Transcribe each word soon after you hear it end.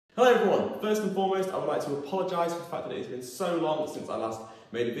Hello everyone, first and foremost I would like to apologise for the fact that it has been so long since I last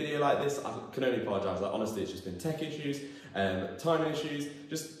made a video like this. I can only apologise, like honestly it's just been tech issues, timing issues,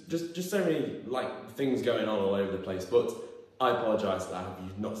 just so many things going on all over the place, but I apologise that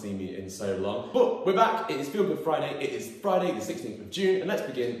you've not seen me in so long. But we're back, it is Feel Good Friday, it is Friday the 16th of June, and let's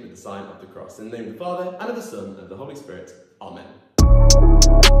begin with the sign of the cross. In the name of the Father, and of the Son, and of the Holy Spirit. Amen.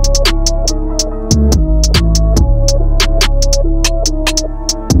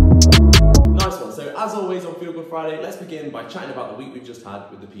 As always on Feel Good Friday, let's begin by chatting about the week we've just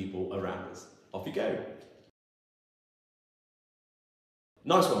had with the people around us. Off you go.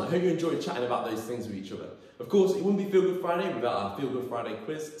 Nice one, I hope you enjoyed chatting about those things with each other. Of course, it wouldn't be Feel Good Friday without our Feel Good Friday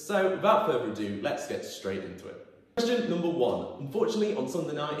quiz, so without further ado, let's get straight into it. Question number 1. Unfortunately, on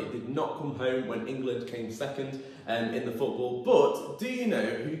Sunday night, it did not come home when England came second in the football, but do you know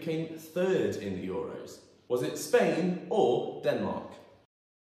who came third in the Euros? Was it Spain or Denmark?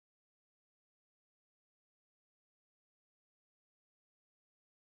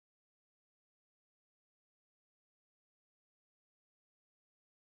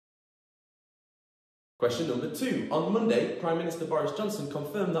 Question number 2. On Monday, Prime Minister Boris Johnson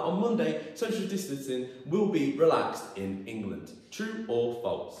confirmed that on Monday, social distancing will be relaxed in England. True or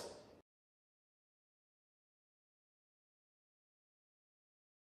false?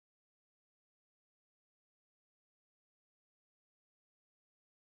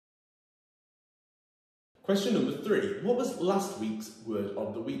 Question number 3. What was last week's word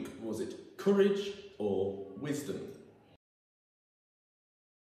of the week? Was it courage or wisdom?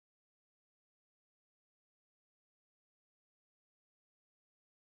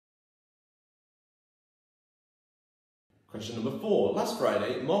 Question number 4. Last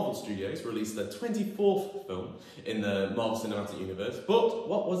Friday, Marvel Studios released their 24th film in the Marvel Cinematic Universe, but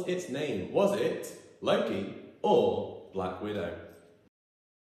what was its name? Was it Loki or Black Widow?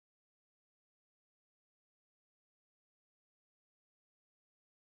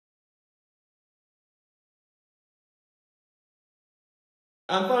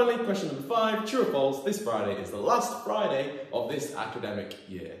 And finally, question number 5, true or false, this Friday is the last Friday of this academic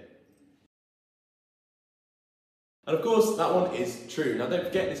year. And of course, that one is true. Now don't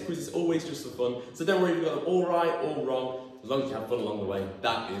forget, this quiz is always just for fun, so don't worry if you got them all right or wrong, as long as you have fun along the way,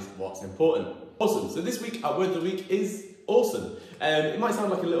 that is what's important. Awesome, so this week our word of the week is awesome. It might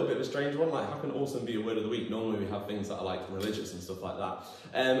sound like a little bit of a strange one, like how can awesome be a word of the week? Normally we have things that are like religious and stuff like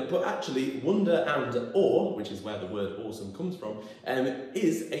that. But actually, wonder and awe, which is where the word awesome comes from,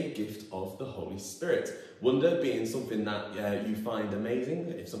 is a gift of the Holy Spirit. Wonder being something that you find amazing.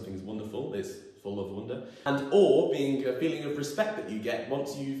 If something's wonderful, it's full of wonder, and awe being a feeling of respect that you get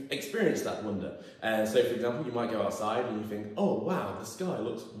once you've experienced that wonder. So for example, you might go outside and you think, oh wow, the sky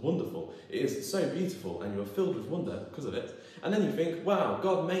looks wonderful, it is so beautiful, and you're filled with wonder because of it, and then you think, wow,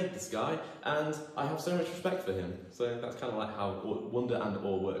 God made the sky and I have so much respect for him. So that's kind of like how wonder and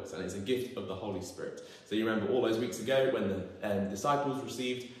awe works, and it's a gift of the Holy Spirit. So you remember all those weeks ago when the disciples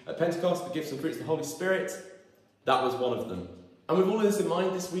received at Pentecost the gifts and fruits of the Holy Spirit? That was one of them. And with all of this in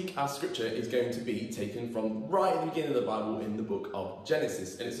mind, this week our scripture is going to be taken from right at the beginning of the Bible in the book of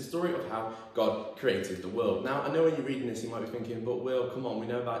Genesis. And it's a story of how God created the world. Now, I know when you're reading this, you might be thinking, but Will, come on, we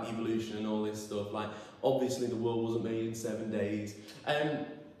know about evolution and all this stuff. Like, obviously the world wasn't made in 7 days. And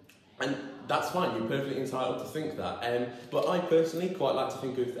that's fine, you're perfectly entitled to think that. But I personally quite like to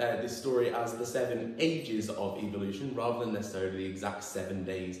think of this story as the 7 ages of evolution, rather than necessarily the exact 7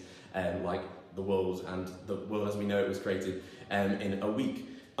 days, like the world and the world as we know it was created in a week.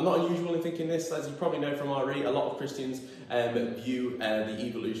 I'm not unusual in thinking this, as you probably know from RE, a lot of Christians view the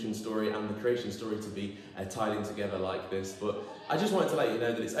evolution story and the creation story to be tied in together like this, but I just wanted to let you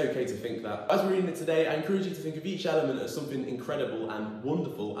know that it's okay to think that. As we're reading it today, I encourage you to think of each element as something incredible and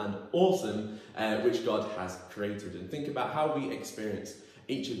wonderful and awesome which God has created, and think about how we experience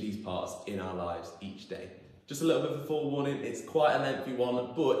each of these parts in our lives each day. Just a little bit of a forewarning, it's quite a lengthy one,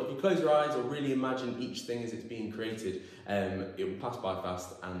 but if you close your eyes or really imagine each thing as it's being created, it will pass by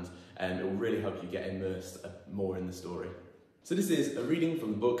fast, and it will really help you get immersed more in the story. So this is a reading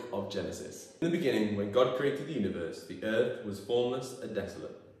from the book of Genesis. In the beginning, when God created the universe, the earth was formless and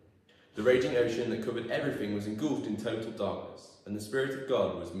desolate. The raging ocean that covered everything was engulfed in total darkness, and the Spirit of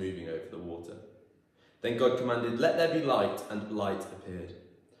God was moving over the water. Then God commanded, "Let there be light," and light appeared.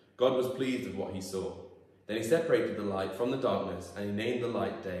 God was pleased with what he saw. Then he separated the light from the darkness, and he named the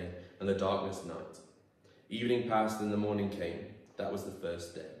light day and the darkness night. Evening passed and the morning came. That was the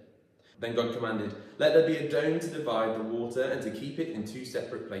first day. Then God commanded, "Let there be a dome to divide the water and to keep it in 2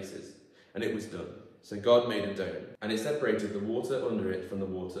 separate places." And it was done. So God made a dome, and it separated the water under it from the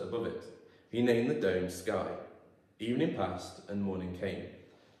water above it. He named the dome Sky. Evening passed and morning came.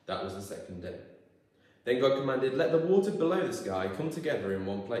 That was the second day. Then God commanded, "Let the water below the sky come together in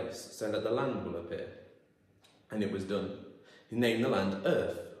one place, so that the land will appear." And it was done. He named the land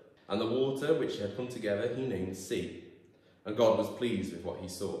Earth, and the water which had come together he named Sea. And God was pleased with what he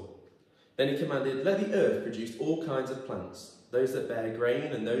saw. Then he commanded, "Let the earth produce all kinds of plants, those that bear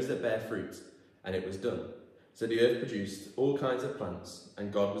grain and those that bear fruit." And it was done. So the earth produced all kinds of plants,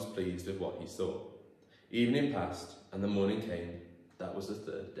 and God was pleased with what he saw. Evening passed, and the morning came. That was the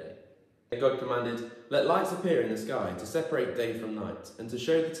third day. Then God commanded, "Let lights appear in the sky to separate day from night, and to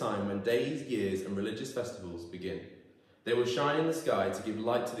show the time when days, years, and religious festivals begin. They will shine in the sky to give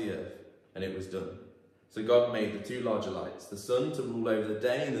light to the earth." And it was done. So God made the two larger lights, the sun to rule over the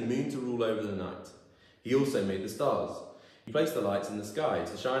day and the moon to rule over the night. He also made the stars. He placed the lights in the sky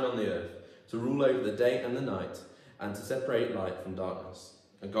to shine on the earth, to rule over the day and the night, and to separate light from darkness.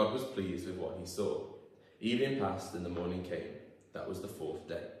 And God was pleased with what he saw. Evening passed and the morning came. That was the fourth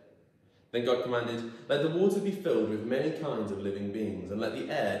day. Then God commanded, "Let the water be filled with many kinds of living beings, and let the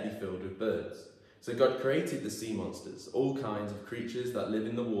air be filled with birds." So God created the sea monsters, all kinds of creatures that live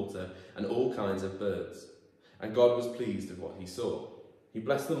in the water, and all kinds of birds. And God was pleased with what he saw. He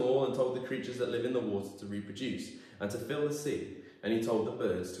blessed them all and told the creatures that live in the water to reproduce and to fill the sea, and he told the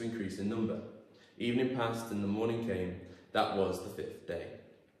birds to increase in number. Evening passed and the morning came. That was the fifth day.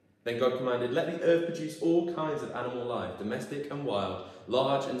 Then God commanded, "Let the earth produce all kinds of animal life, domestic and wild,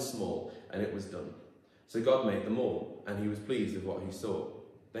 large and small," and it was done. So God made them all, and he was pleased with what he saw.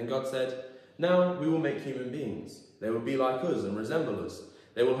 Then God said, "Now we will make human beings. They will be like us and resemble us.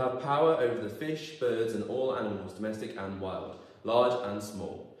 They will have power over the fish, birds, and all animals, domestic and wild, large and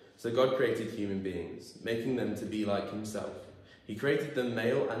small." So God created human beings, making them to be like himself. He created them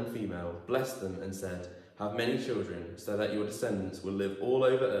male and female, blessed them, and said, "Have many children, so that your descendants will live all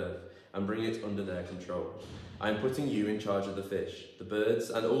over earth and bring it under their control. I am putting you in charge of the fish, the birds,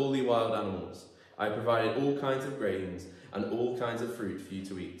 and all the wild animals. I have provided all kinds of grains and all kinds of fruit for you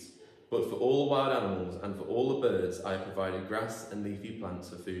to eat. But for all wild animals and for all the birds, I have provided grass and leafy plants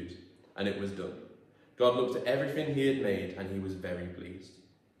for food." And it was done. God looked at everything he had made, and he was very pleased.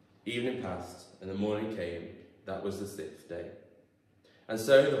 Evening passed, and the morning came. That was the sixth day. And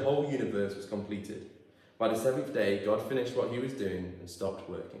so the whole universe was completed. By the seventh day, God finished what he was doing and stopped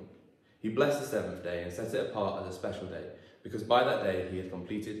working. He blessed the seventh day and set it apart as a special day, because by that day he had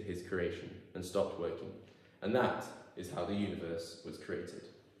completed his creation and stopped working. And that is how the universe was created.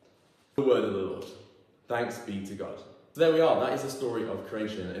 The word of the Lord. Thanks be to God. So there we are, that is the story of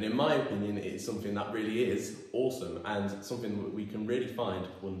creation, and in my opinion it is something that really is awesome and something that we can really find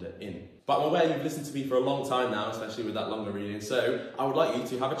wonder in. But I'm aware you've listened to me for a long time now, especially with that longer reading, so I would like you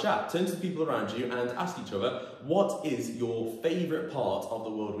to have a chat. Turn to the people around you and ask each other, what is your favourite part of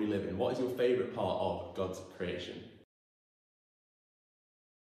the world we live in? What is your favourite part of God's creation?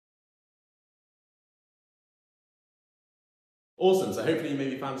 Awesome, so hopefully you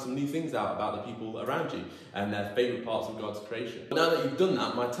maybe found some new things out about the people around you and their favourite parts of God's creation. But now that you've done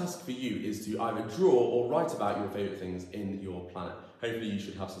that, my task for you is to either draw or write about your favourite things in your planet. Hopefully you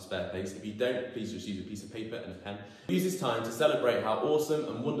should have some spare place. If you don't, please just use a piece of paper and a pen. Use this time to celebrate how awesome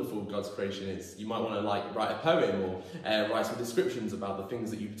and wonderful God's creation is. You might want to write a poem or write some descriptions about the things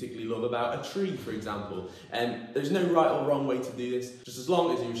that you particularly love about a tree, for example. There's no right or wrong way to do this, just as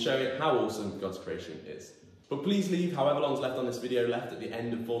long as you show it how awesome God's creation is. But please leave however long's left on this video left at the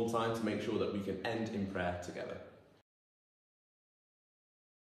end of form time to make sure that we can end in prayer together.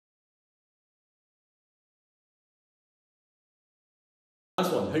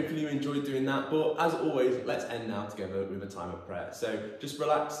 Nice one, hopefully you enjoyed doing that, but as always, let's end now together with a time of prayer. So just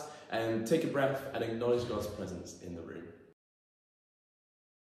relax and take a breath and acknowledge God's presence in the room.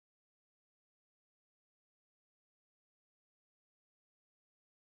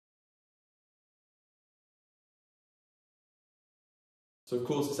 So of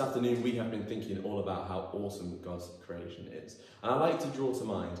course this afternoon we have been thinking all about how awesome God's creation is. And I'd like to draw to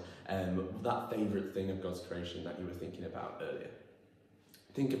mind that favourite thing of God's creation that you were thinking about earlier.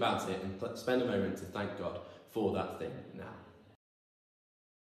 Think about it and spend a moment to thank God for that thing now.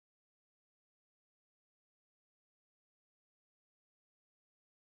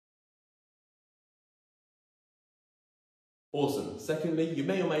 Awesome. Secondly, you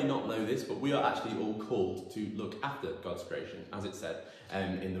may or may not know this, but we are actually all called to look after God's creation, as it said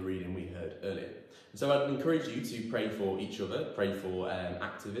in the reading we heard earlier. So I'd encourage you to pray for each other, pray for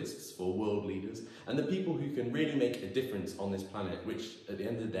activists, for world leaders, and the people who can really make a difference on this planet, which at the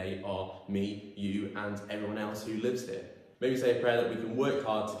end of the day are me, you, and everyone else who lives here. Maybe say a prayer that we can work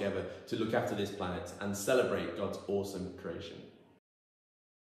hard together to look after this planet and celebrate God's awesome creation.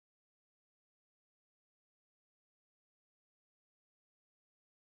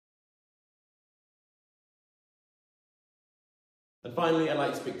 And finally, I'd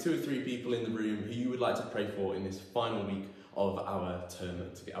like to pick 2 or 3 people in the room who you would like to pray for in this final week of our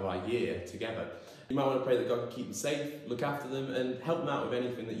our year together. You might want to pray that God can keep them safe, look after them, and help them out with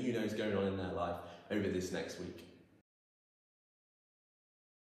anything that you know is going on in their life over this next week.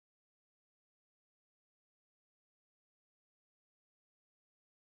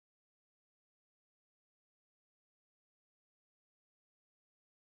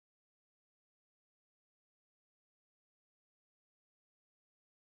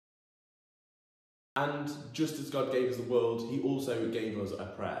 And just as God gave us the world, he also gave us a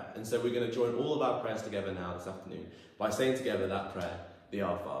prayer. And so we're going to join all of our prayers together now this afternoon by saying together that prayer, the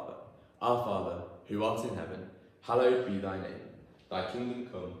Our Father. Our Father, who art in heaven, hallowed be thy name. Thy kingdom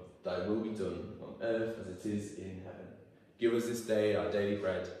come, thy will be done on earth as it is in heaven. Give us this day our daily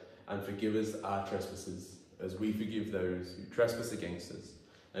bread, and forgive us our trespasses, as we forgive those who trespass against us.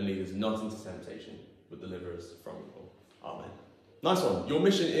 And lead us not into temptation, but deliver us from evil. Amen. Nice one. Your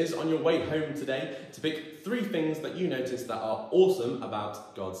mission is on your way home today to pick 3 things that you notice that are awesome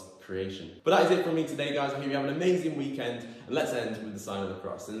about God's creation. But that is it from me today, guys. I hope you have an amazing weekend. And let's end with the sign of the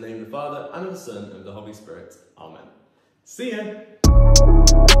cross. In the name of the Father, and of the Son, and of the Holy Spirit. Amen. See ya.